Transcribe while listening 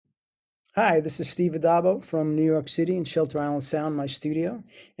Hi, this is Steve Adabo from New York City in Shelter Island Sound, my studio,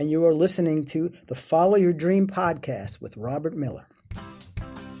 and you are listening to the Follow Your Dream podcast with Robert Miller.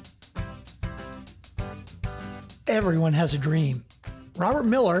 Everyone has a dream. Robert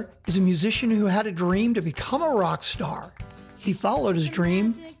Miller is a musician who had a dream to become a rock star. He followed his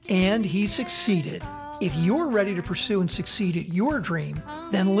dream and he succeeded. If you're ready to pursue and succeed at your dream,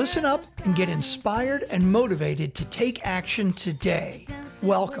 then listen up and get inspired and motivated to take action today.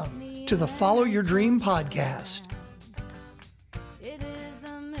 Welcome to the Follow Your Dream podcast.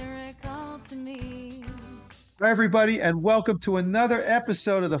 Hi, everybody, and welcome to another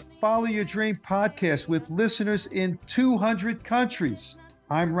episode of the Follow Your Dream podcast with listeners in 200 countries.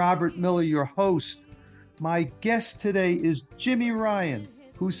 I'm Robert Miller, your host. My guest today is Jimmy Ryan,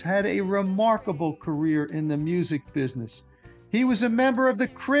 who's had a remarkable career in the music business. He was a member of the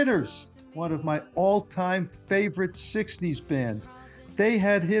Critters, one of my all-time favorite 60s bands. They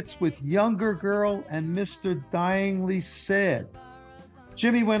had hits with Younger Girl and Mr. Dyingly Sad.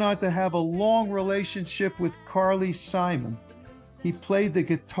 Jimmy went on to have a long relationship with Carly Simon. He played the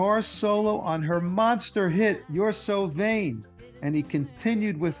guitar solo on her monster hit, You're So Vain, and he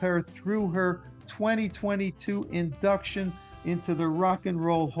continued with her through her 2022 induction into the Rock and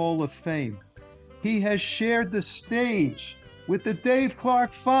Roll Hall of Fame. He has shared the stage with the Dave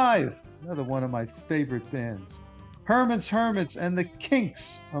Clark Five, another one of my favorite bands, Herman's Hermits and the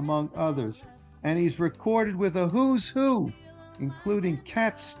Kinks, among others, and he's recorded with a who's who, including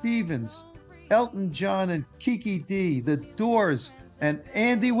Cat Stevens, Elton John and Kiki Dee, The Doors, and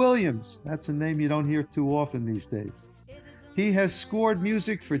Andy Williams. That's a name you don't hear too often these days. He has scored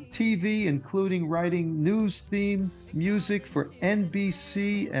music for TV, including writing news theme music for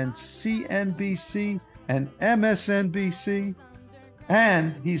NBC and CNBC and MSNBC.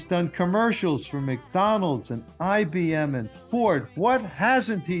 And he's done commercials for McDonald's and IBM and Ford. What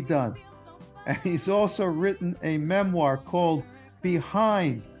hasn't he done? And he's also written a memoir called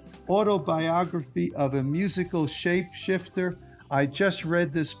Behind, Autobiography of a Musical Shapeshifter. I just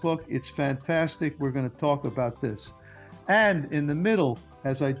read this book. It's fantastic. We're going to talk about this. And in the middle,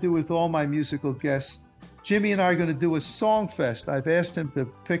 as I do with all my musical guests, Jimmy and I are going to do a song fest. I've asked him to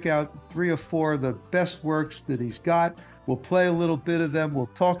pick out 3 or 4 of the best works that he's got. We'll play a little bit of them. We'll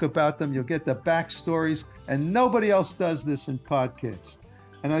talk about them. You'll get the backstories. And nobody else does this in podcasts.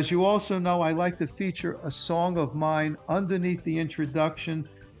 And as you also know, I like to feature a song of mine underneath the introduction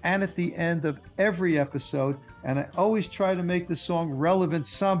and at the end of every episode. And I always try to make the song relevant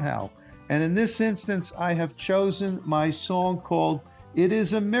somehow. And in this instance, I have chosen my song called It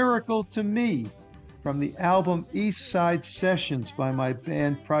Is a Miracle to Me from the album East Side Sessions by my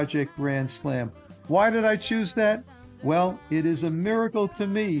band Project Grand Slam. Why did I choose that? Well, it is a miracle to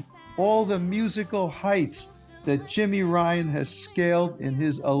me, all the musical heights that Jimmy Ryan has scaled in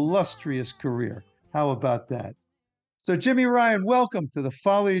his illustrious career. How about that? So Jimmy Ryan, welcome to the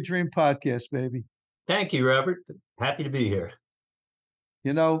Follow Your Dream podcast, baby. Thank you, Robert. Happy to be here.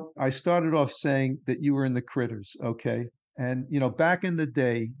 You know, I started off saying that you were in the Critters, okay? And, you know, back in the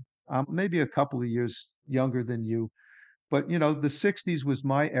day, maybe a couple of years younger than you, but, you know, the 60s was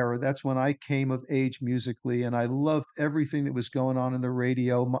my era. That's when I came of age musically, and I loved everything that was going on in the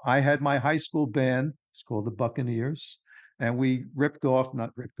radio. I had my high school band. It's called the Buccaneers, and we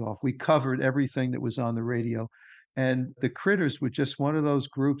not ripped off, we covered everything that was on the radio. And the Critters were just one of those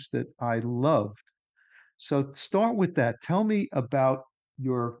groups that I loved. So start with that. Tell me about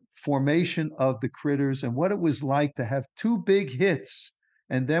your formation of the Critters and what it was like to have 2 big hits.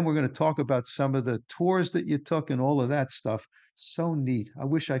 And then we're going to talk about some of the tours that you took and all of that stuff. So neat. I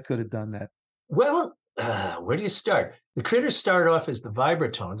wish I could have done that. Well, where do you start? The Critters started off as the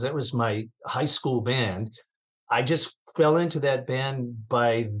Vibratones. That was my high school band. I just fell into that band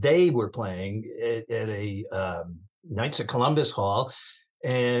they were playing at a Knights of Columbus Hall.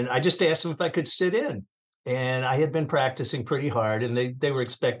 And I just asked them if I could sit in. And I had been practicing pretty hard, and they were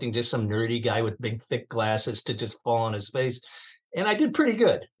expecting just some nerdy guy with big, thick glasses to just fall on his face. And I did pretty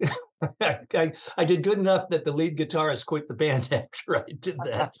good. I did good enough that the lead guitarist quit the band after I did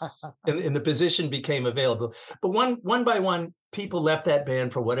that, and the position became available. But one by one, people left that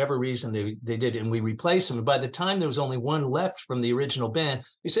band for whatever reason they did, and we replaced them. And by the time there was only one left from the original band,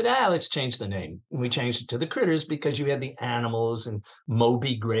 we said, let's change the name. And we changed it to the Critters because you had the Animals and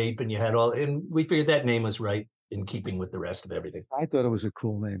Moby Grape, and you had all, and we figured that name was right in keeping with the rest of everything. I thought it was a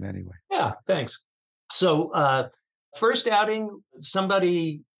cool name anyway. Yeah, thanks. So first outing,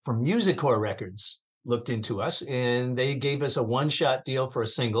 somebody from Music Core Records looked into us, and they gave us a one-shot deal for a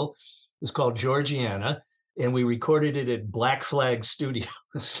single. It was called Georgiana. and we recorded it at Black Flag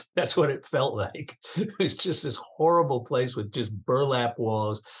Studios. That's what it felt like. It was just this horrible place with just burlap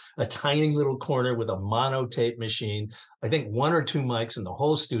walls, a tiny little corner with a mono tape machine. I think 1 or 2 mics in the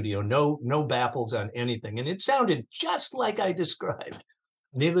whole studio, no baffles on anything. And it sounded just like I described.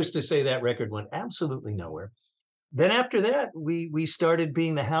 Needless to say, that record went absolutely nowhere. Then after that, we started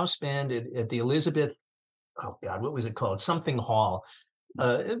being the house band at the Elizabeth, oh God, what was it called? Something Hall.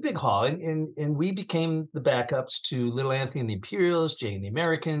 A big hall, and we became the backups to Little Anthony and the Imperials, Jay and the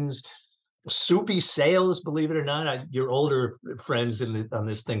Americans, Soupy Sales. Believe it or not, your older friends on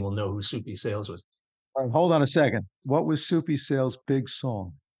this thing will know who Soupy Sales was. All right, hold on a second. What was Soupy Sales' big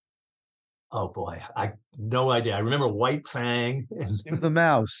song? Oh boy, I no idea. I remember White Fang and Do the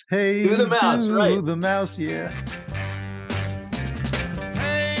Mouse. Hey, Do the Mouse, right? The Mouse, yeah.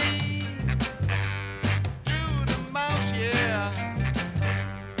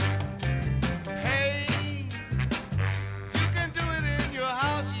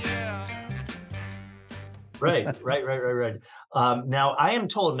 Right. Now I am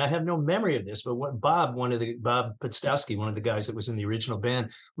told, and I have no memory of this, but what Bob Podstowski, one of the guys that was in the original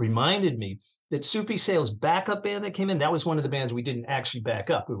band, reminded me that Soupy Sales' backup band that came in, that was one of the bands we didn't actually back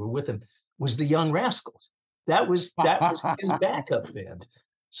up. We were with him, was the Young Rascals. That was his backup band.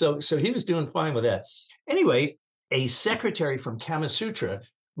 So he was doing fine with that. Anyway, a secretary from Kama Sutra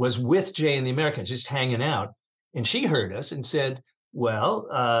was with Jay and the Americans, just hanging out, and she heard us and said,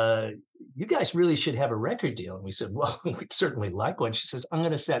 well, you guys really should have a record deal. And we said, well, we'd certainly like one. She says, I'm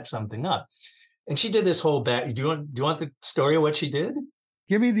going to set something up. And she did this whole back. Do you want the story of what she did?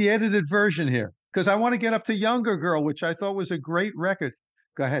 Give me the edited version here, because I want to get up to Younger Girl, which I thought was a great record.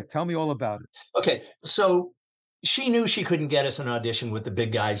 Go ahead. Tell me all about it. Okay. So she knew she couldn't get us an audition with the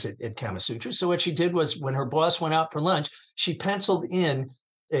big guys at Kama Sutra. So what she did was, when her boss went out for lunch, she penciled in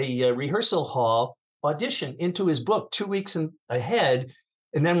a rehearsal hall audition into his book 2 weeks ahead.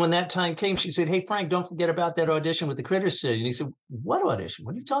 And then when that time came, she said, hey, Frank, don't forget about that audition with the Critters City. And he said, what audition?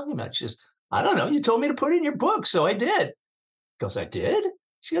 What are you talking about? She says, I don't know. You told me to put it in your book, so I did. He goes, I did?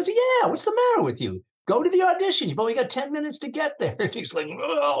 She goes, yeah, what's the matter with you? Go to the audition. You've only got 10 minutes to get there. And he's like,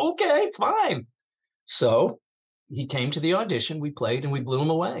 oh, okay, fine. So he came to the audition. We played and we blew him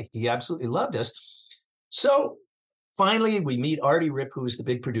away. He absolutely loved us. So finally, we meet Artie Ripp, who's the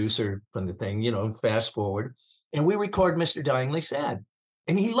big producer from the thing, fast forward, and we record Mr. Dyingly Sad.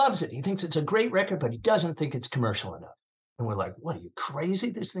 And he loves it. He thinks it's a great record, but he doesn't think it's commercial enough. And we're like, what, are you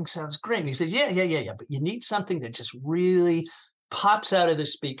crazy? This thing sounds great. And he says, yeah. But you need something that just really pops out of the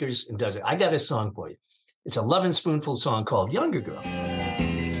speakers and does it. I got a song for you. It's a Lovin' Spoonful song called Younger Girl.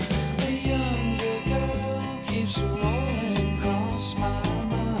 A younger girl keeps rolling across my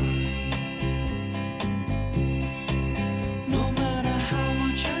mind. No matter how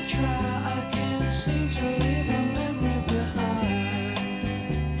much I try, I can't seem to leave a memory behind.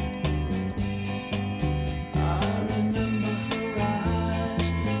 I remember her eyes,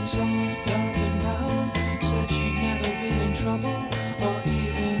 soft, dark and brown, said she'd never been in trouble or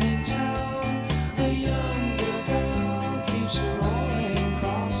even in town. A younger girl keeps rolling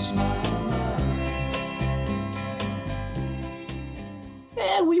across my mind.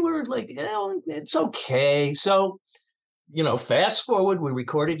 And we were like, it's okay. So, fast forward, we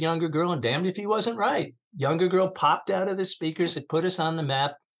recorded Younger Girl, and damned if he wasn't right. Younger Girl popped out of the speakers. It put us on the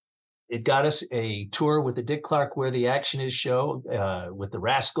map. It got us a tour with the Dick Clark Where the Action Is show with the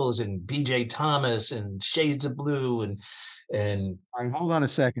Rascals and B.J. Thomas and Shades of Blue. And All right, hold on a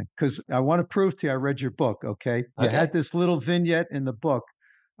second, because I want to prove to you I read your book, okay? You Okay. had this little vignette in the book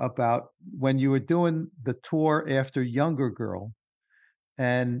about when you were doing the tour after Younger Girl,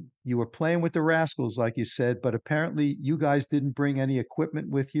 and you were playing with the Rascals, like you said, but apparently you guys didn't bring any equipment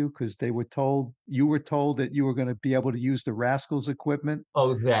with you because you were told that you were going to be able to use the Rascals equipment.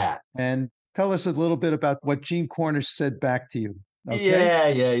 oh, that. And tell us a little bit about what Gene Cornish said back to you.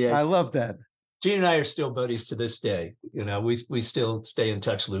 Okay? Yeah. I love that. Gene and I are still buddies to this day. We still stay in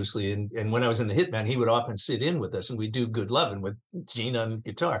touch loosely. And when I was in the Hitman, he would often sit in with us and we'd do Good Lovin' with Gene on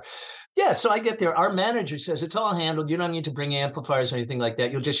guitar. Yeah, so I get there. Our manager says, it's all handled. You don't need to bring amplifiers or anything like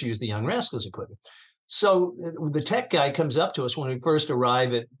that. You'll just use the Young Rascals equipment. So the tech guy comes up to us when we first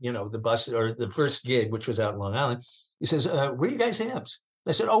arrive at, the bus or the first gig, which was out in Long Island. He says, where are you guys' amps?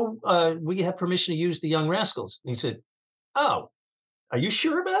 I said, we have permission to use the Young Rascals. And he said, oh, are you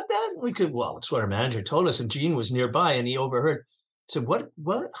sure about that? Well, it's what our manager told us. And Gene was nearby and he overheard. Said, what?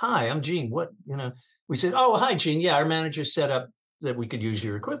 Hi, I'm Gene. What, we said, oh, hi, Gene. Yeah, our manager set up that we could use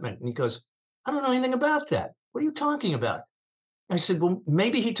your equipment. And he goes, I don't know anything about that. What are you talking about? I said, well,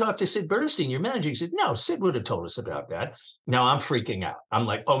 maybe he talked to Sid Bernstein, your manager. He said, no, Sid would have told us about that. Now I'm freaking out. I'm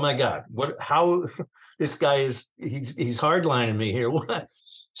like, oh my God, how? this guy he's hardlining me here. What?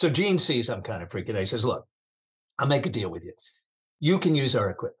 So Gene sees I'm kind of freaking out. He says, look, I'll make a deal with you. You can use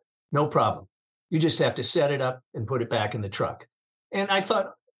our equipment. No problem. You just have to set it up and put it back in the truck. And I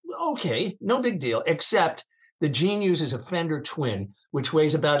thought, okay, no big deal, except the Gene uses a Fender Twin, which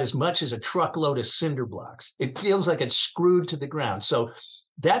weighs about as much as a truckload of cinder blocks. It feels like it's screwed to the ground. So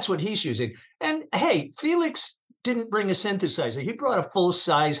that's what he's using. And hey, Felix didn't bring a synthesizer. He brought a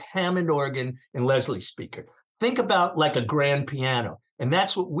full-size Hammond organ and Leslie speaker. Think about like a grand piano. And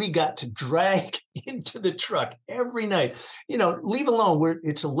that's what we got to drag into the truck every night. You know, leave alone,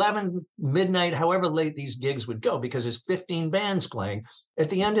 it's 11 midnight, however late these gigs would go, because there's 15 bands playing. At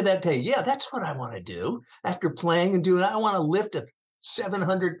the end of that day, yeah, that's what I want to do. After playing and doing, I want to lift a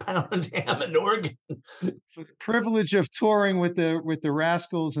 700-pound Hammond organ. For the privilege of touring with the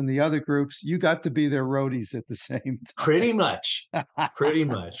Rascals and the other groups, you got to be their roadies at the same time. Pretty much.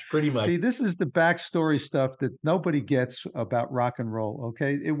 See, this is the backstory stuff that nobody gets about rock and roll,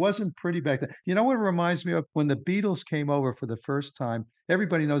 okay? It wasn't pretty back then. You know what it reminds me of? When the Beatles came over for the first time,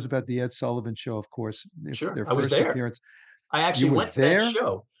 everybody knows about the Ed Sullivan Show, of course. Sure, their I was first there. appearance. I actually went to that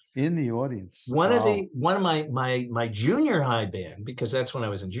show. In the audience. One of my junior high band, because that's when I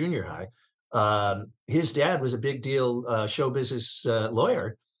was in junior high, his dad was a big deal show business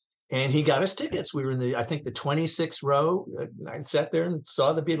lawyer, and he got us tickets. We were in the 26th row. I sat there and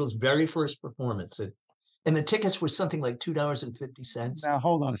saw the Beatles' very first performance. And the tickets were something like $2.50. Now,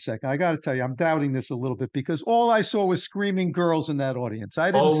 hold on a second. I got to tell you, I'm doubting this a little bit, because all I saw was screaming girls in that audience. I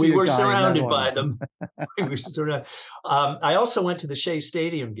didn't see we were a guy surrounded in that by audience. them. We were surrounded. I also went to the Shea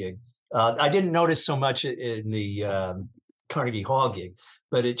Stadium gig. I didn't notice so much in the Carnegie Hall gig,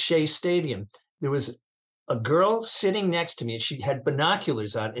 but at Shea Stadium, there was a girl sitting next to me, and she had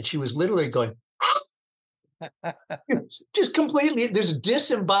binoculars on, and she was literally going, just completely, this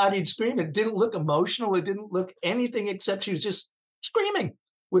disembodied scream. It didn't look emotional. It didn't look anything except she was just screaming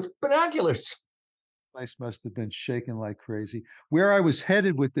with binoculars. Place must have been shaking like crazy. Where I was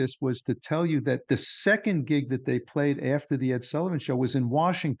headed with this was to tell you that the second gig that they played after the Ed Sullivan Show was in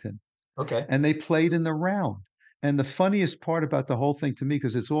Washington. Okay. And they played in the Round. And the funniest part about the whole thing to me,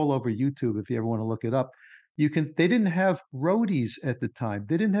 because it's all over YouTube if you ever want to look it up, they didn't have roadies at the time.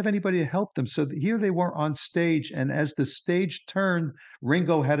 They didn't have anybody to help them. So here they were on stage. And as the stage turned,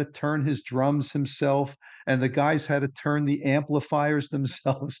 Ringo had to turn his drums himself, and the guys had to turn the amplifiers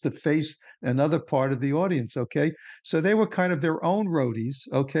themselves to face another part of the audience. Okay. So they were kind of their own roadies.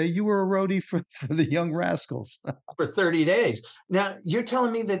 Okay. You were a roadie for the Young Rascals. For 30 days. Now, you're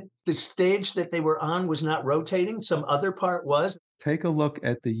telling me that the stage that they were on was not rotating? Some other part was? Take a look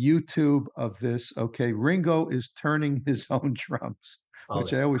at the YouTube of this. Okay. Ringo is turning his own drums,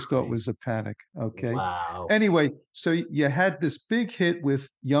 which I always thought was a panic. Okay. Wow. Anyway, so you had this big hit with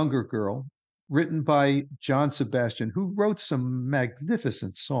Younger Girl, written by John Sebastian, who wrote some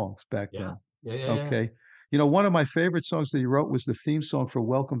magnificent songs back then. Yeah. Okay. You know, one of my favorite songs that he wrote was the theme song for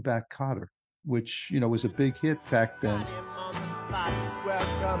Welcome Back, Kotter, which, you know, was a big hit back then. Welcome back.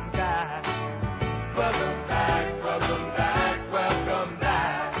 Welcome back. Welcome back. Welcome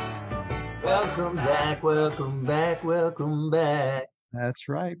back. Welcome back. Welcome back. Welcome back. That's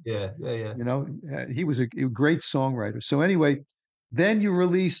right. Yeah. You know, he was a great songwriter. So anyway, then you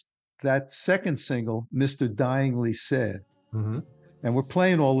released that second single, Mr. Dyingly Sad. Mm-hmm. And we're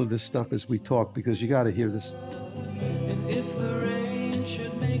playing all of this stuff as we talk, because you got to hear this. And if the rain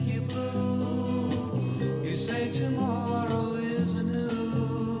should make you blue, you say tomorrow is anew.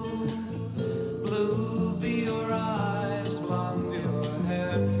 Blue be your eyes, blonde your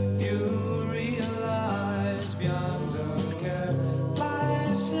hair. You realize beyond a care.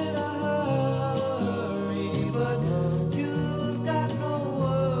 Life's in a hurry, but you've got no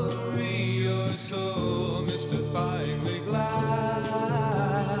worry. You're so mystifyingly glad.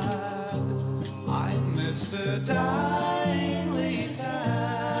 I'm Mr. Dyingly sad.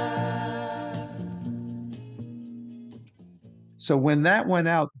 So when that went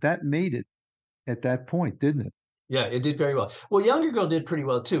out, that made it at that point, didn't it? Yeah, it did very well. Well, Younger Girl did pretty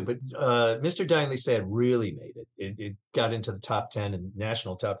well too, but Mr. Dyingly Sad really made it. It got into the top 10 and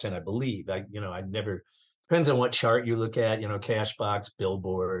national top 10, I believe. I never, depends on what chart you look at, Cashbox,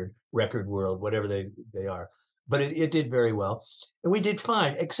 Billboard, Record World, whatever they are. But it did very well. And we did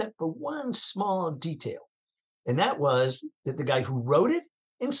fine, except for one small detail. And that was that the guy who wrote it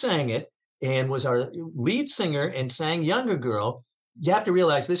and sang it and was our lead singer and sang Younger Girl, you have to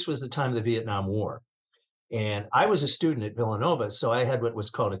realize this was the time of the Vietnam War. And I was a student at Villanova, so I had what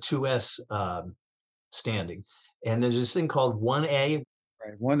was called a 2S standing. And there's this thing called 1A.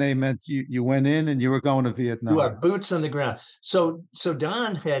 Right. 1A meant you went in and you were going to Vietnam. You are boots on the ground. So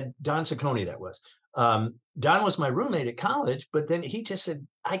Don Ciccone, that was, Don was my roommate at college, but then he just said,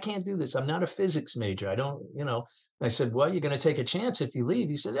 I can't do this. I'm not a physics major. I don't, I said, well, you're going to take a chance if you leave.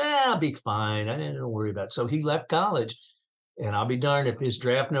 He says, I'll be fine. I didn't worry about it. So he left college, and I'll be darned if his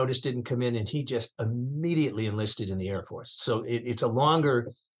draft notice didn't come in, and he just immediately enlisted in the Air Force. So it's a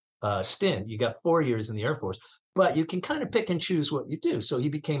longer stint. You got 4 years in the Air Force, but you can kind of pick and choose what you do. So he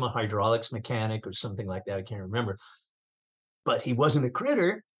became a hydraulics mechanic or something like that. I can't remember. But he wasn't a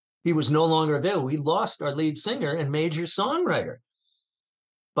Critter. He was no longer available. We lost our lead singer and major songwriter.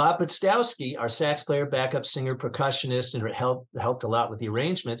 Bob Podstowski, our sax player, backup singer, percussionist, and helped a lot with the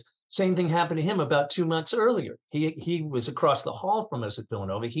arrangements. Same thing happened to him about 2 months earlier. He was across the hall from us at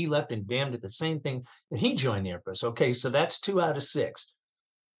Villanova. He left and damned at the same thing, and he joined the Air Force. Okay, so that's 2 out of 6.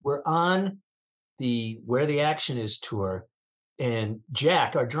 We're on the Where the Action Is tour, and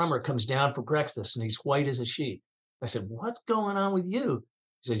Jack, our drummer, comes down for breakfast, and he's white as a sheet. I said, what's going on with you?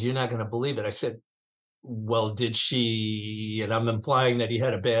 He said, you're not going to believe it. I said, well, did she? And I'm implying that he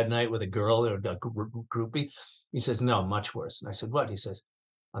had a bad night with a girl or a groupie. He says, no, much worse. And I said, what? He says,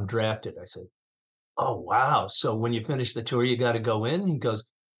 I'm drafted. I said, oh, wow. So when you finish the tour, you got to go in? He goes,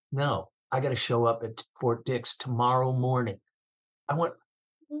 no, I got to show up at Fort Dix tomorrow morning. I went,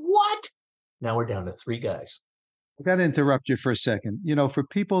 what? Now we're down to 3 guys. I got to interrupt you for a second. For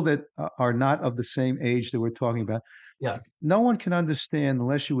people that are not of the same age that we're talking about, Yeah. No one can understand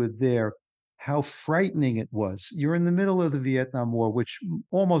unless you were there how frightening it was. You're in the middle of the Vietnam War, which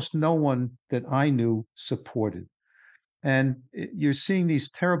almost no one that I knew supported. And you're seeing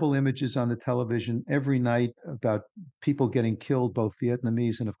these terrible images on the television every night about people getting killed, both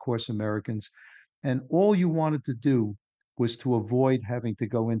Vietnamese and, of course, Americans. And all you wanted to do was to avoid having to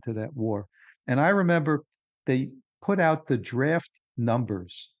go into that war. And I remember they put out the draft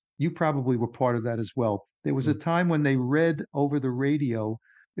numbers. You probably were part of that as well. There was a time when they read over the radio.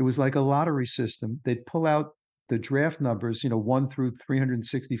 It was like a lottery system. They'd pull out the draft numbers, 1 through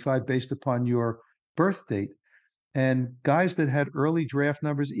 365 based upon your birth date. And guys that had early draft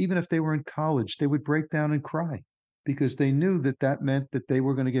numbers, even if they were in college, they would break down and cry because they knew that that meant that they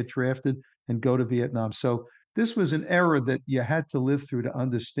were going to get drafted and go to Vietnam. So this was an era that you had to live through to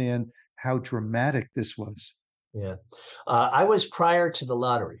understand how dramatic this was. Yeah. I was prior to the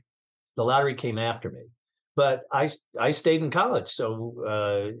lottery. The lottery came after me, but I stayed in college. So,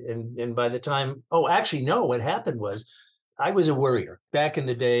 and by the time, actually, no, what happened was I was a worrier. Back in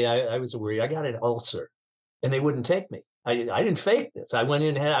the day, I was a worrier. I got an ulcer and they wouldn't take me. I didn't fake this. I went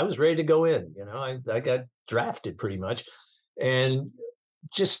in, I was ready to go in, I got drafted pretty much. And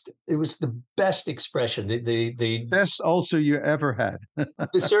just, it was the best expression. The best ulcer you ever had.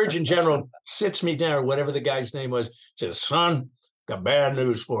 The Surgeon General sits me down, or whatever the guy's name was, says, son, got bad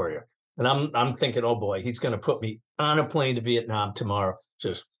news for you. And I'm thinking, oh boy, he's going to put me on a plane to Vietnam tomorrow.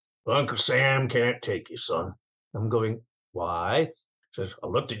 Says, Uncle Sam can't take you, son. I'm going, why? Says, I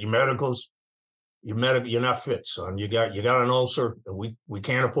looked at your medicals. You're not fit, son. You got an ulcer, and we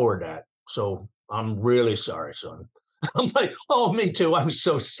can't afford that. So I'm really sorry, son. I'm like, oh, me too. I'm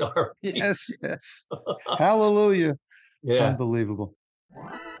so sorry. Yes. Hallelujah. Yeah. Unbelievable.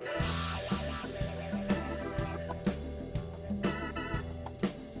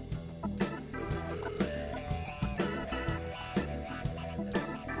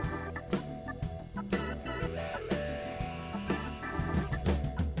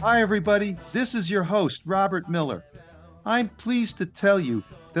 Hi, everybody. This is your host, Robert Miller. I'm pleased to tell you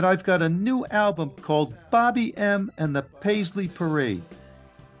that I've got a new album called Bobby M. and the Paisley Parade.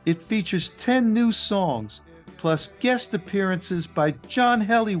 It features 10 new songs, plus guest appearances by John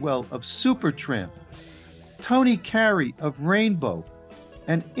Helliwell of Supertramp, Tony Carey of Rainbow,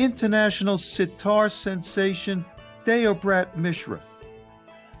 and international sitar sensation Deobrat Mishra.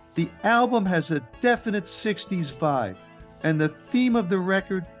 The album has a definite 60s vibe, and the theme of the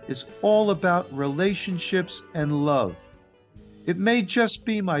record is all about relationships and love. It may just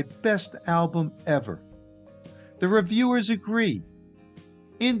be my best album ever. The reviewers agree.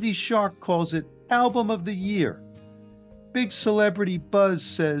 Indie Shark calls it Album of the Year. Big Celebrity Buzz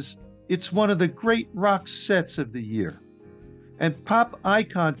says it's one of the great rock sets of the year. And Pop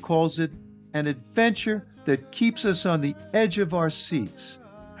Icon calls it an adventure that keeps us on the edge of our seats.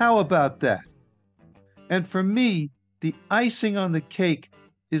 How about that? And for me, the icing on the cake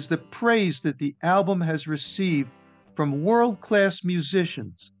is the praise that the album has received from world-class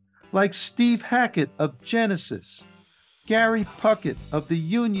musicians like Steve Hackett of Genesis, Gary Puckett of the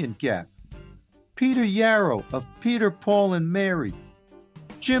Union Gap, Peter Yarrow of Peter, Paul and Mary,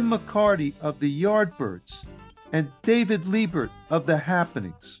 Jim McCarty of the Yardbirds, and David Liebert of The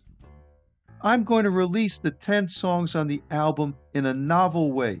Happenings. I'm going to release the 10 songs on the album in a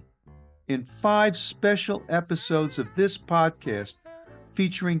novel way, in 5 special episodes of this podcast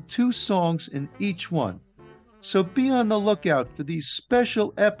featuring 2 songs in each one. So be on the lookout for these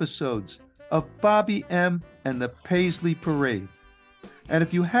special episodes of Bobby M. and the Paisley Parade. And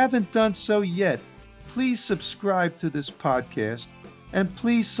if you haven't done so yet, please subscribe to this podcast and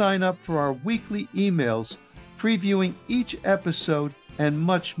please sign up for our weekly emails previewing each episode and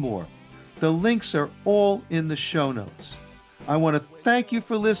much more. The links are all in the show notes. I want to thank you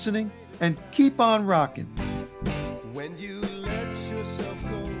for listening and keep on rocking. When you let yourself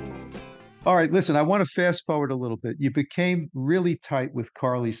go. All right, listen, I want to fast forward a little bit. You became really tight with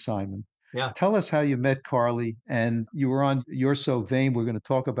Carly Simon. Yeah. Tell us how you met Carly, and you were on You're So Vain. We're going to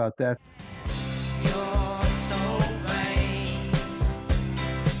talk about that. You're so vain.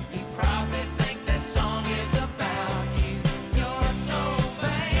 You probably think this song is about you. You're so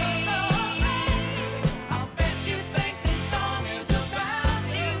vain. I'll bet you think this song is about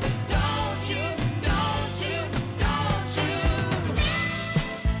you. Don't you? Don't you? Don't you?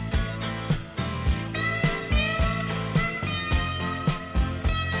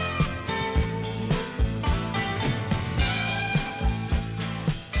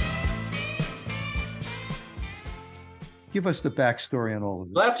 Give us the backstory on all of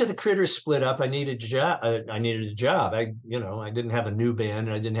this. Well, after the Critters split up, I needed a job. I needed a job. I didn't have a new band,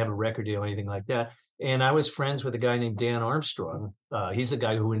 and I didn't have a record deal or anything like that. And I was friends with a guy named Dan Armstrong. He's the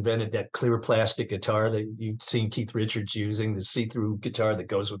guy who invented that clear plastic guitar that you've seen Keith Richards using, the see-through guitar that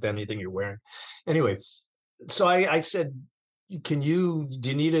goes with anything you're wearing. Anyway, so I said, do you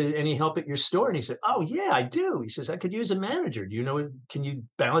need any help at your store? And he said, oh yeah, I do. He says, I could use a manager. Can you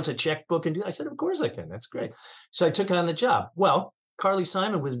balance a checkbook and do? I said, of course I can. That's great. So I took on the job. Well, Carly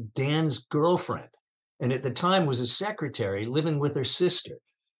Simon was Dan's girlfriend, and at the time was a secretary living with her sister.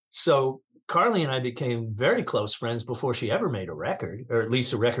 So Carly and I became very close friends before she ever made a record, or at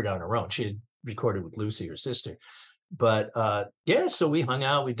least a record on her own. She had recorded with Lucy, her sister. But so we hung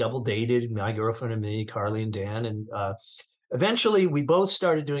out, we double dated, my girlfriend and me, Carly and Dan, and eventually, we both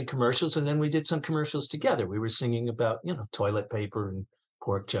started doing commercials, and then we did some commercials together. We were singing about, toilet paper and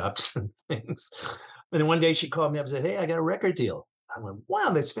pork chops and things. And then one day she called me up and said, hey, I got a record deal. I went,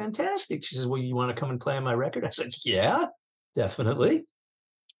 wow, that's fantastic. She says, well, you want to come and play on my record? I said, yeah, definitely.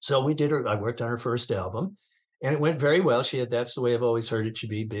 So we did I worked on her first album, and it went very well. She had That's the Way I've Always Heard It Should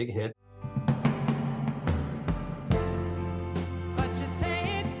Be, big hit. But you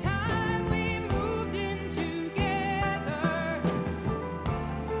say it's time we moved in together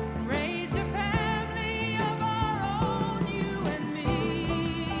and raised a family of our own, you and me.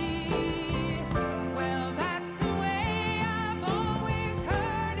 Well, that's the way I've always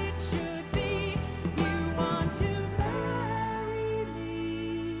heard it should be. You want to marry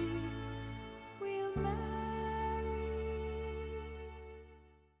me, we'll marry.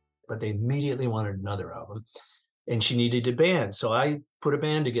 But they immediately wanted another album, and she needed a band. So I put a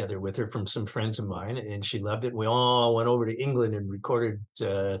band together with her from some friends of mine, and she loved it. We all went over to England and recorded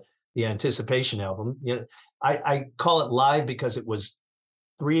the Anticipation album. I call it live because it was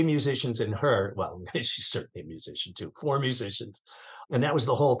 3 musicians and her. Well, she's certainly a musician too, 4 musicians. And that was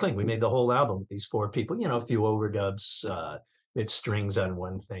the whole thing. We made the whole album with these 4 people, a few overdubs, we had strings on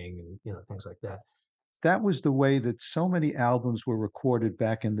one thing, and, things like that. That was the way that so many albums were recorded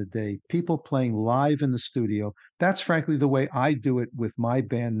back in the day. People playing live in the studio. That's frankly the way I do it with my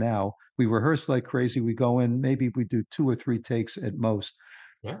band now. We rehearse like crazy. We go in, maybe we do 2 or 3 takes at most.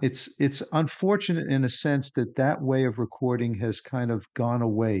 Yeah. It's unfortunate in a sense that way of recording has kind of gone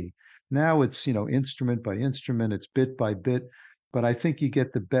away. Now it's, instrument by instrument, it's bit by bit. But I think you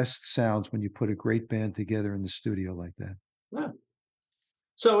get the best sounds when you put a great band together in the studio like that. Yeah.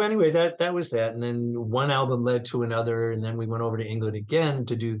 So anyway, that was that. And then one album led to another. And then we went over to England again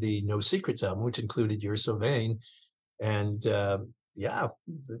to do the No Secrets album, which included You're So Vain. And the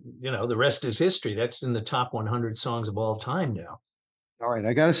rest is history. That's in the top 100 songs of all time now. All right,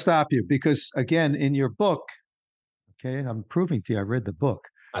 I got to stop you because, again, in your book, okay, I'm proving to you, I read the book.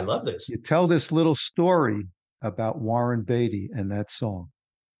 I love this. You tell this little story about Warren Beatty and that song.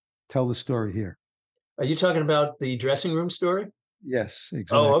 Tell the story here. Are you talking about the dressing room story? Yes,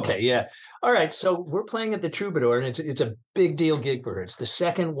 exactly. Oh, okay, yeah. All right, so we're playing at the Troubadour, and it's a big deal gig for her. It's the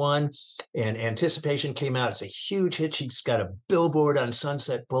second one, and Anticipation came out. It's a huge hit. She's got a billboard on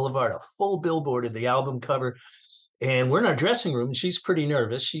Sunset Boulevard, a full billboard of the album cover, and we're in our dressing room, and she's pretty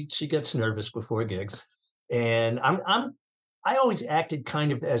nervous. She gets nervous before gigs, and I always acted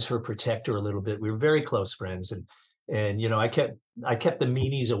kind of as her protector a little bit. We were very close friends, and I kept the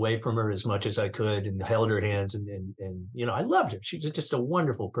meanies away from her as much as I could and held her hands, and I loved her. She was just a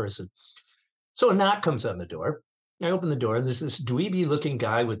wonderful person. So a knock comes on the door, I open the door, and there's this dweeby looking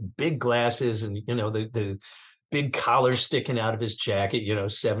guy with big glasses and, the big collar sticking out of his jacket,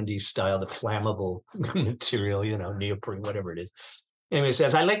 70s style, the flammable material, neoprene, whatever it is. Anyway, he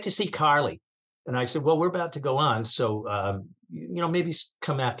says, I'd like to see Carly. And I said, well, we're about to go on. So, maybe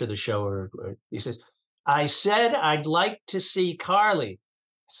come after the show. Or he says, I said, I'd like to see Carly.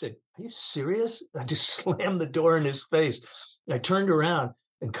 I said, are you serious? I just slammed the door in his face. I turned around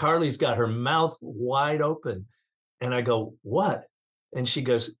and Carly's got her mouth wide open. And I go, what? And she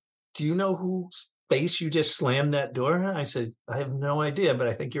goes, do you know whose face you just slammed that door? I said, I have no idea, but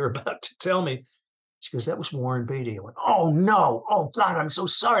I think you're about to tell me. She goes, that was Warren Beatty. I went, oh, no. Oh, God, I'm so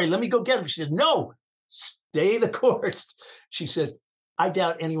sorry. Let me go get him. She says, no, stay the course. She said, I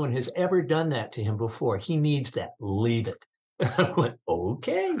doubt anyone has ever done that to him before. He needs that. Leave it. I went,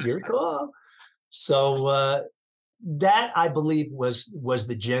 okay, your call. So that, I believe, was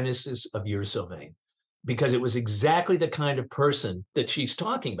the genesis of You're So Vain, because it was exactly the kind of person that she's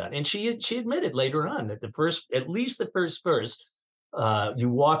talking about. And she admitted later on that at least the first verse, you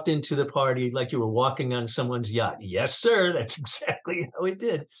walked into the party like you were walking on someone's yacht. Yes, sir. That's exactly how it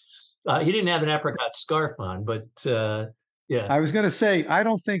did. He didn't have an apricot scarf on, but yeah. I was going to say, I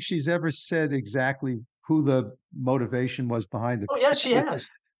don't think she's ever said exactly who the motivation was behind it. Oh, yeah, she has.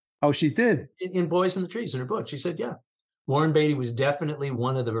 Oh, she did? In Boys in the Trees, in her book. She said, yeah, Warren Beatty was definitely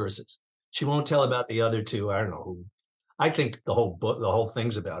one of the verses. She won't tell about the other two. I don't know who. I think the whole book, the whole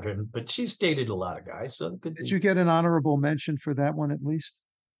thing's about him, but she's dated a lot of guys. So did you get an honorable mention for that one, at least,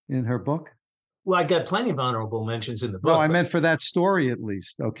 in her book? Well, I got plenty of honorable mentions in the book. No, I meant for that story, at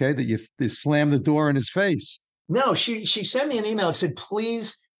least. Okay, that you slammed the door in his face. No, she sent me an email and said,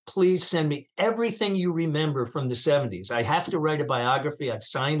 please send me everything you remember from the 70s. I have to write a biography. I've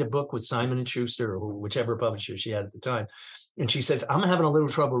signed a book with Simon & Schuster, or whichever publisher she had at the time. And she says, I'm having a little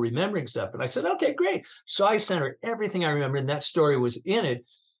trouble remembering stuff. And I said, okay, great. So I sent her everything I remember, and that story was in it.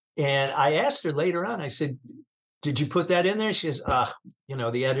 And I asked her later on, I said, did you put that in there? She says,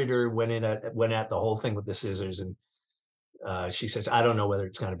 the editor went at the whole thing with the scissors. And she says, I don't know whether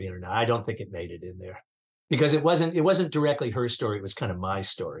it's going to be in or not. I don't think it made it in there, because it wasn't directly her story. It was kind of my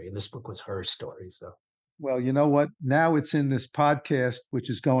story. And this book was her story. So, well, you know what? Now it's in this podcast, which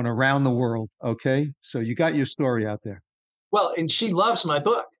is going around the world. Okay. So you got your story out there. Well, and she loves my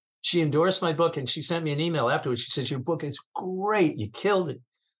book. She endorsed my book, and she sent me an email afterwards. She said, your book is great. You killed it.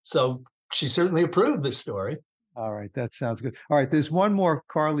 So she certainly approved the story. All right. That sounds good. All right. There's one more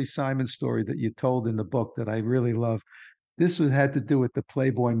Carly Simon story that you told in the book that I really love. This had to do with the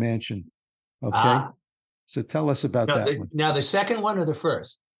Playboy Mansion. Okay. So tell us about that one. Now, the second one or the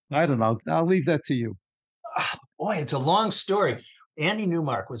first? I don't know. I'll leave that to you. Boy, it's a long story. Andy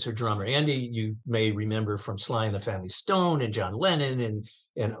Newmark was her drummer. Andy, you may remember from Sly and the Family Stone and John Lennon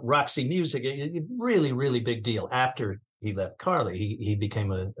and Roxy Music. A really, really big deal. After he left Carly, he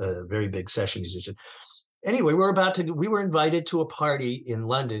became a very big session musician. Anyway, we were invited to a party in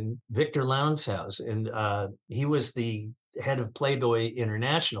London, Victor Lowndes' house, and he was the head of Playboy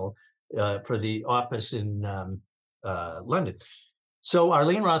International for the office in London. So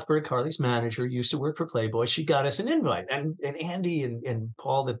Arlene Rothberg, Carly's manager, used to work for Playboy. She got us an invite, and Andy and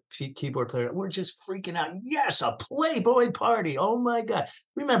Paul, the keyboard player, we're just freaking out. Yes, a Playboy party! Oh my God!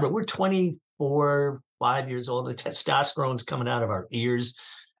 Remember, we're 24, 5 years old. The testosterone's coming out of our ears,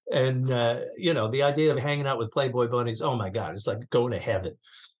 and the idea of hanging out with Playboy bunnies. Oh my God, it's like going to heaven.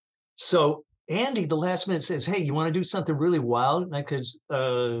 So Andy, the last minute, says, "Hey, you want to do something really wild?" And I could,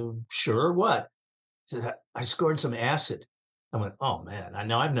 sure. What? He said, I scored some acid. I went, oh man, I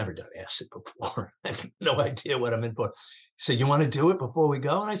know I've never done acid before. I have no idea what I'm in for. He said, you want to do it before we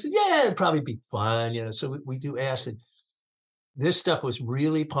go? And I said, yeah, it'd probably be fun. So we do acid. This stuff was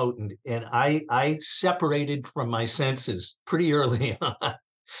really potent. And I separated from my senses pretty early on.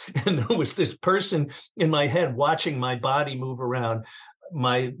 And there was this person in my head watching my body move around.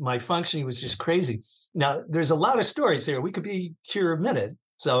 My functioning was just crazy. Now, there's a lot of stories here. We could be here a minute.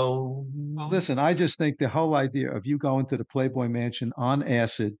 So, well, listen, I just think the whole idea of you going to the Playboy Mansion on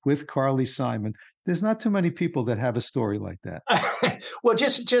acid with Carly Simon, there's not too many people that have a story like that. Well,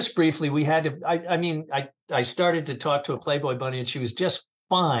 just briefly, we had to, I started to talk to a Playboy bunny, and she was just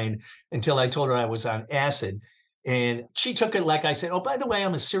fine until I told her I was on acid. And she took it like I said, oh, by the way,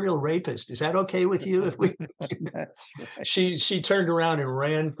 I'm a serial rapist. Is that okay with you? If we, That's right. She turned around and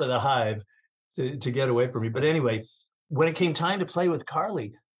ran for the hive to get away from me. But anyway, when it came time to play with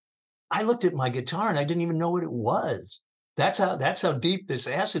Carly, I looked at my guitar and I didn't even know what it was. That's how deep this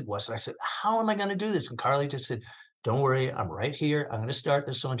acid was. And I said, how am I going to do this? And Carly just said, don't worry, I'm right here. I'm going to start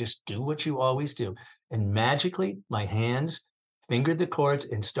this song. Just do what you always do. And magically, my hands fingered the chords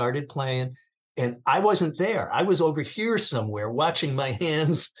and started playing. And I wasn't there. I was over here somewhere watching my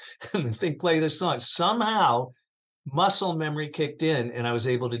hands and think play this song. Somehow muscle memory kicked in and I was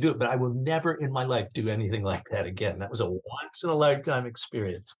able to do it, but I will never in my life do anything like that again. That was a once in a lifetime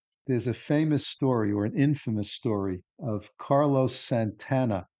experience. There's a famous story or an infamous story of Carlos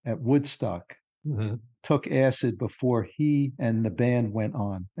Santana at Woodstock Mhm. took acid before he and the band went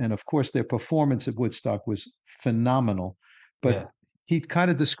on. And of course, their performance at Woodstock was phenomenal. But Yeah. he kind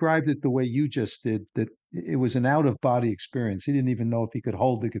of described it the way you just did, that it was an out of body experience. He didn't even know if he could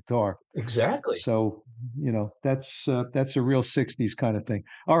hold the guitar. Exactly. So, that's a real 60s kind of thing.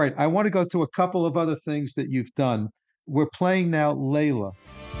 All right. I want to go to a couple of other things that you've done. We're playing now Layla.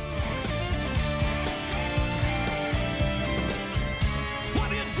 What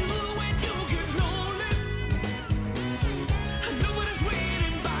do you do when you get lonely? Nobody's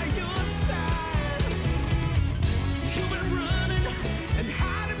waiting by your side. You've been running and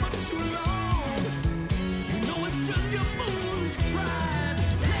hiding much too long. You know it's just your foolish pride.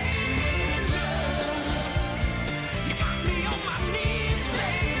 Layla, you got me on my knees,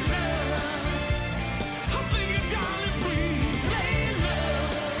 Layla. I'm thinking, darling, please, Layla.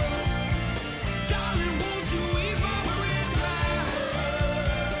 Darling, won't you ease my worried mind?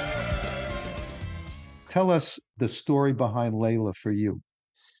 Tell us the story behind Layla for you.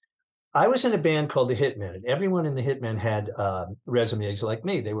 I was in a band called the Hitmen, and everyone in the Hitmen had resumes like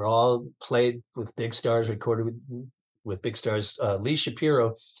me. They were all played with big stars, recorded with big stars. Lee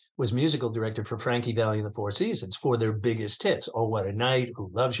Shapiro was musical director for Frankie Valli and the Four Seasons for their biggest hits. Oh, What a Night, Who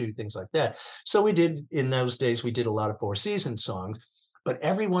Loves You, things like that. So we did, in those days, we did a lot of Four Seasons songs, but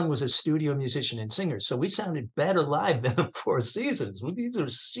everyone was a studio musician and singer. So we sounded better live than the Four Seasons. These are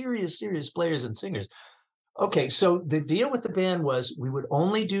serious, serious players and singers. Okay, so the deal with the band was we would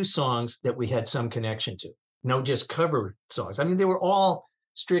only do songs that we had some connection to, no just cover songs. I mean, they were all,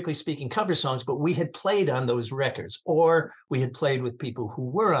 strictly speaking, cover songs, but we had played on those records, or we had played with people who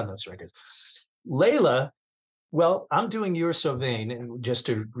were on those records. Layla, well, I'm doing You're So Vain, and just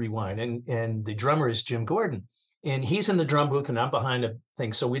to rewind, and the drummer is Jim Gordon, and he's in the drum booth and I'm behind a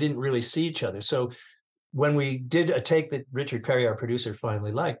thing, so we didn't really see each other. So when we did a take that Richard Perry, our producer,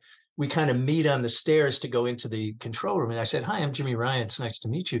 finally liked, we kind of meet on the stairs to go into the control room. And I said, "Hi, I'm Jimmy Ryan. It's nice to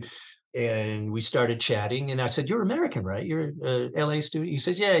meet you." And we started chatting. And I said, "You're American, right? You're a LA student?" He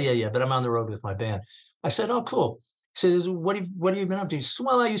said, Yeah. But I'm on the road with my band. I said, "Oh, cool." He says, What have you been up to?" He said,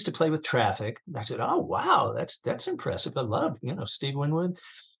 "Well, I used to play with Traffic." I said, "Oh, wow. That's impressive. I love, Steve Winwood."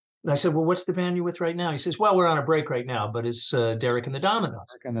 And I said, "Well, what's the band you're with right now?" He says, "Well, we're on a break right now, but it's Derek and the Dominoes."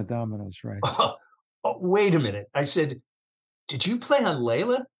 Back on the Dominoes, right? Oh, wait a minute. I said, "Did you play on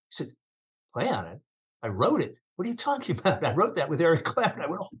Layla?" He said, "Play on it? I wrote it. What are you talking about? I wrote that with Eric Clapton." I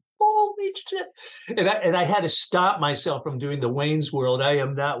went, "Holy shit." And I had to stop myself from doing the Wayne's World, "I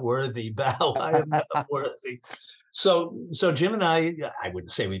am not worthy" bow. I am not worthy. So Jim and I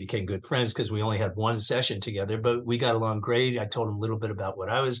wouldn't say we became good friends because we only had one session together, but we got along great. I told him a little bit about what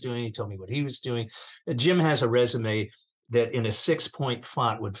I was doing. He told me what he was doing. Jim has a resume that in a 6-point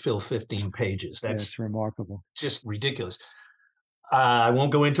font would fill 15 pages. That's It's remarkable. just ridiculous. I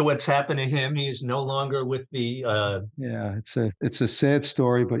won't go into what's happened to him. He is no longer with the. Yeah, it's a sad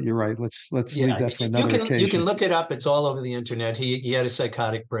story, but you're right. Let's leave that for another occasion. You can look it up. It's all over the internet. He had a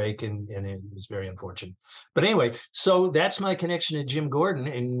psychotic break, and it was very unfortunate. But anyway, so that's my connection to Jim Gordon.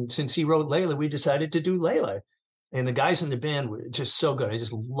 And since he wrote Layla, we decided to do Layla. And the guys in the band were just so good. I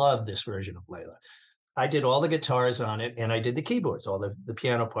just loved this version of Layla. I did all the guitars on it, and I did the keyboards, all the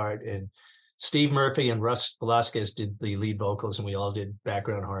piano part, and Steve Murphy and Russ Velasquez did the lead vocals, and we all did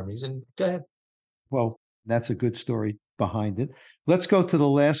background harmonies. And go ahead. Well, that's a good story behind it. Let's go to the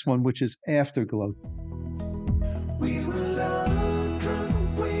last one, which is Afterglow. We were love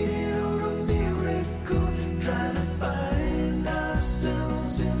drunk, waiting on a miracle, trying to find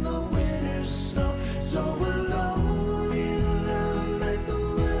ourselves in the winter snow. So alone in love, like the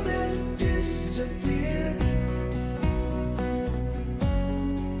world has disappeared.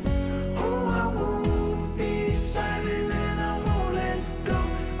 Oh, I won't be silent and I won't let go.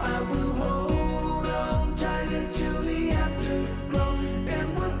 I will hold on tighter till the afterglow,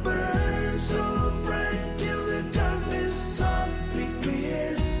 and we'll burn so bright till the darkness softly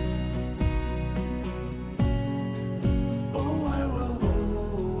clears. Oh, I will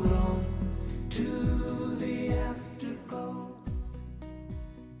hold on to the afterglow.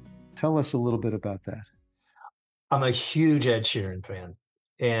 Tell us a little bit about that. I'm a huge Ed Sheeran fan.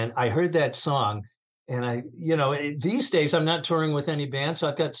 And I heard that song, and these days I'm not touring with any band, so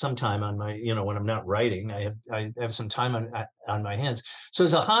I've got some time on my, when I'm not writing, I have some time on my hands. So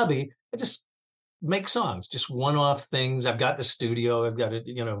as a hobby, I just make songs, just one-off things. I've got the studio. I've got a,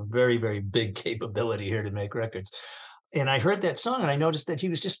 very, very big capability here to make records. And I heard that song and I noticed that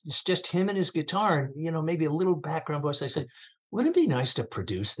it's just him and his guitar and, maybe a little background voice. I said, wouldn't it be nice to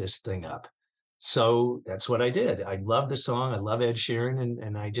produce this thing up? So that's what I did. I love the song. I love Ed Sheeran.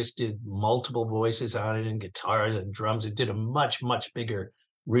 And I just did multiple voices on it and guitars and drums. It did a much, much bigger,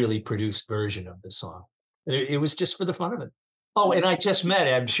 really produced version of the song. It was just for the fun of it. Oh, and I just met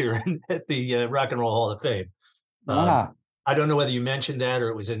Ed Sheeran at the Rock and Roll Hall of Fame. I don't know whether you mentioned that or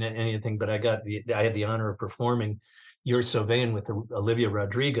it was in anything, but I had the honor of performing You're So Vain with Olivia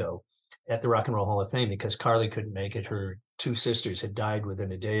Rodrigo at the Rock and Roll Hall of Fame because Carly couldn't make it. Her two sisters had died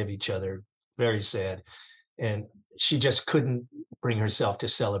within a day of each other. Very sad. And she just couldn't bring herself to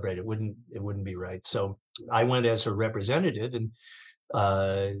celebrate. It wouldn't be right. So I went as her representative and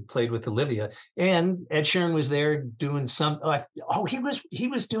played with Olivia, and Ed Sheeran was there doing he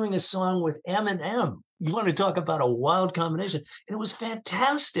was doing a song with Eminem. You want to talk about a wild combination, and it was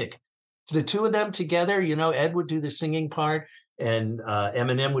fantastic. The two of them together, Ed would do the singing part and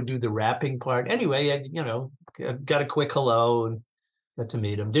Eminem would do the rapping part. Anyway, I got a quick hello and got to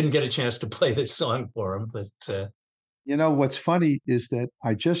meet him. Didn't get a chance to play the song for him, but what's funny is that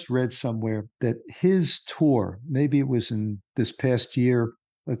I just read somewhere that his tour, maybe it was in this past year,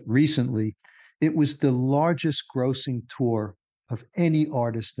 but recently, it was the largest grossing tour of any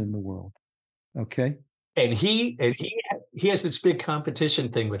artist in the world. Okay. And he has this big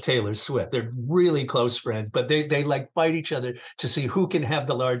competition thing with Taylor Swift. They're really close friends, but they like fight each other to see who can have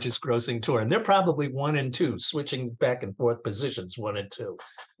the largest grossing tour. And they're probably 1 and 2, switching back and forth positions, 1 and 2.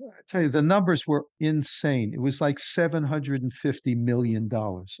 I tell you, the numbers were insane. It was like $750 million,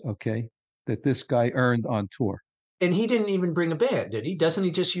 okay, that this guy earned on tour. And he didn't even bring a band, did he? Doesn't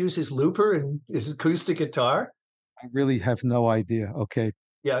he just use his looper and his acoustic guitar? I really have no idea, okay.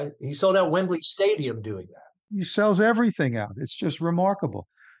 Yeah, he sold out Wembley Stadium doing that. He sells everything out. It's just remarkable.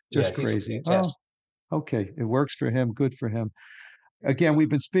 Just crazy. Oh, okay. It works for him. Good for him. Again,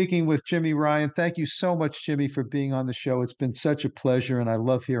 we've been speaking with Jimmy Ryan. Thank you so much, Jimmy, for being on the show. It's been such a pleasure, and I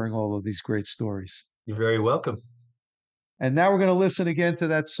love hearing all of these great stories. You're very welcome. And now we're going to listen again to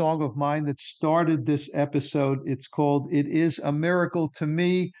that song of mine that started this episode. It's called It Is a Miracle to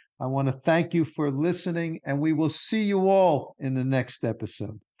Me. I want to thank you for listening, and we will see you all in the next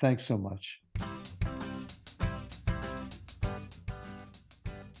episode. Thanks so much.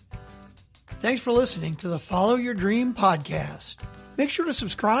 Thanks for listening to the Follow Your Dream podcast. Make sure to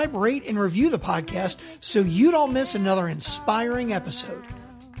subscribe, rate, and review the podcast so you don't miss another inspiring episode.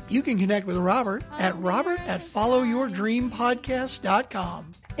 You can connect with Robert at robert@followyourdreampodcast.com.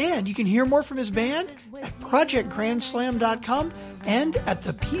 And you can hear more from his band at projectgrandslam.com and at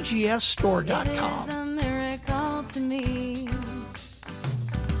thepgsstore.com. It is a miracle to me.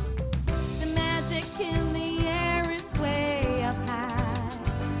 The magic in the air is way up high.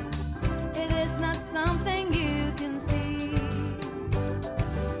 It is not something you can see,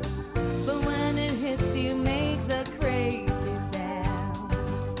 but when it hits you, makes a crazy sound.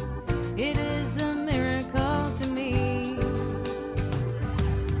 It is a miracle to me.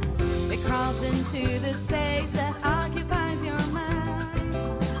 It crawls into the space that occupies your mind.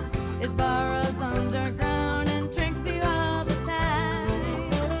 It burrows underground and tricks you all the time.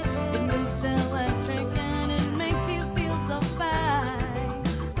 It moves electric and it makes you feel so fine.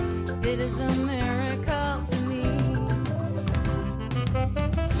 It is a miracle to me.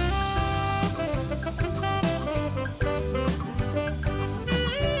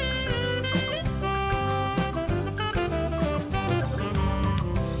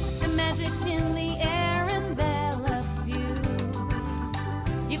 The magic in the air envelops you.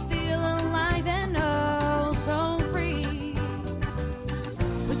 You feel alive and oh so free.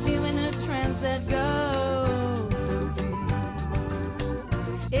 Puts you in a trance that goes so deep.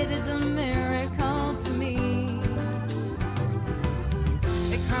 It is a miracle to me.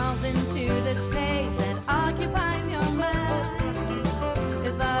 It crawls into the space that occupies your mind.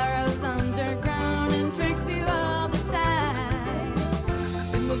 It burrows underground and tricks you all the time.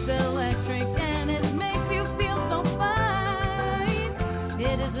 It moves electric and it makes you feel so fine.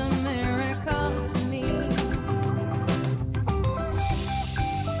 It is a miracle to me.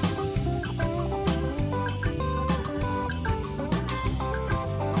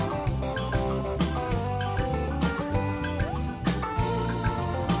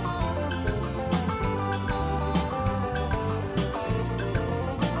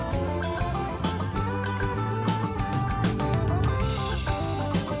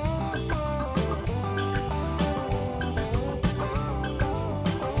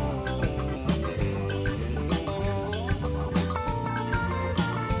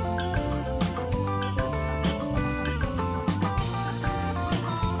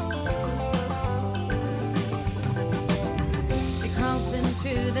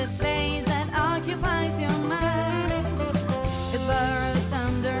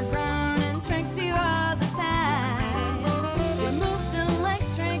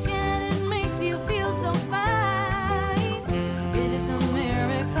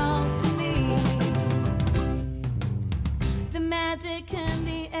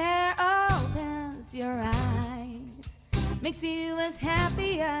 as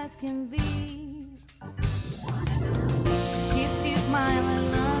happy as can be. Keeps you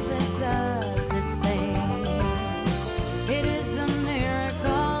smiling as it does.